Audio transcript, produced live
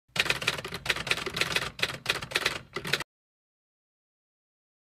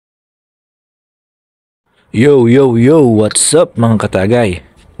Yo, what's up mga katagay?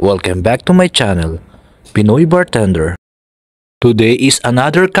 Welcome back to my channel, Pinoy Bartender. Today is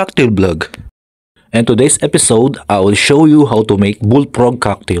another cocktail vlog. And today's episode, I will show you how to make Bullfrog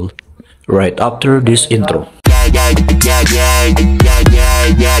cocktail right after this intro.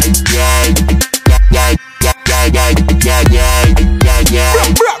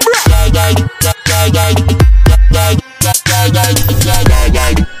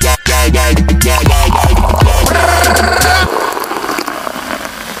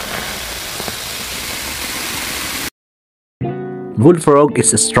 Bullfrog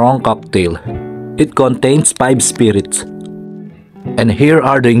is a strong cocktail. It contains 5 spirits. And here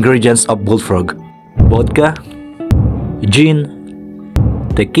are the ingredients of Bullfrog: vodka, gin,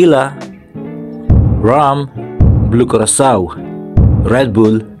 tequila, rum, Blu Curacao, Red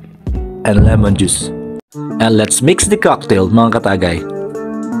Bull, and lemon juice. And let's mix the cocktail mga katagay.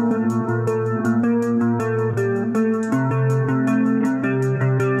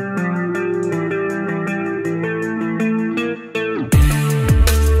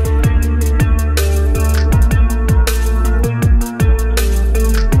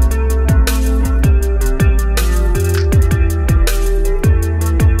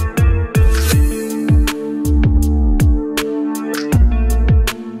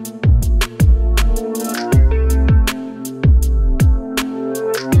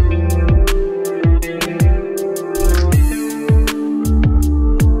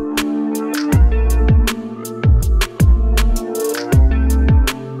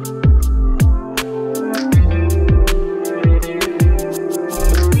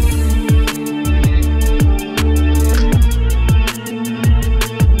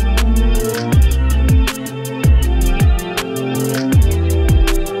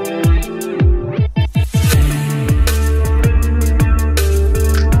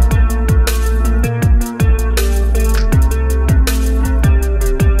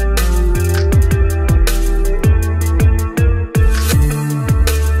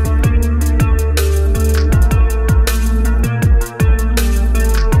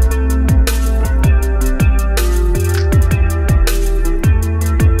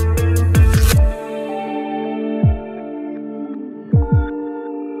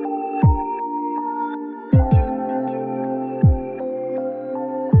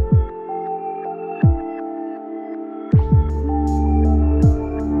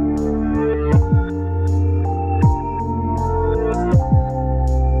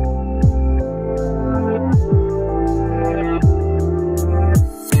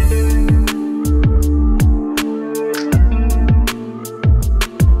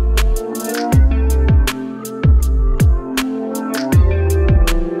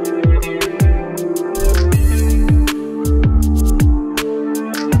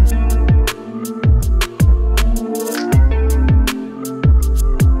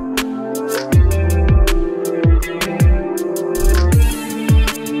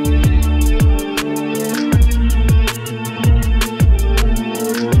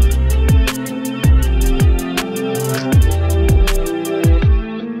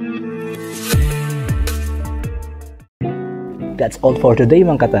 That's all for today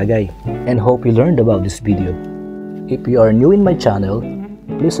mga katagay, and hope you learned about this video. If you are new in my channel,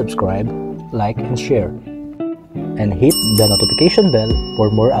 please subscribe, like, and share. And hit the notification bell for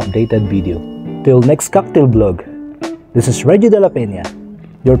more updated video. Till next cocktail vlog, this is Reggie de la Peña,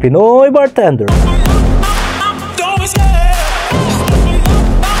 your Pinoy Bartender.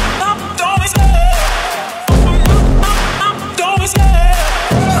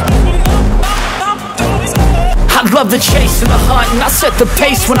 I love the chase and the hunt, and I set the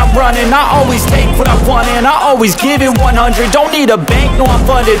pace when I'm running. I always take what I want and I always give it 100. Don't need a bank, no I'm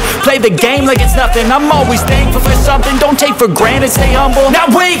funded. Play the game like it's nothing. I'm always thankful for something. Don't take for granted, stay humble. Now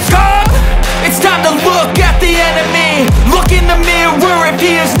wake up! It's time to look at the enemy. Look in the mirror if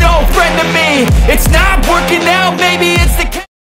he is no friend to me. It's not working out.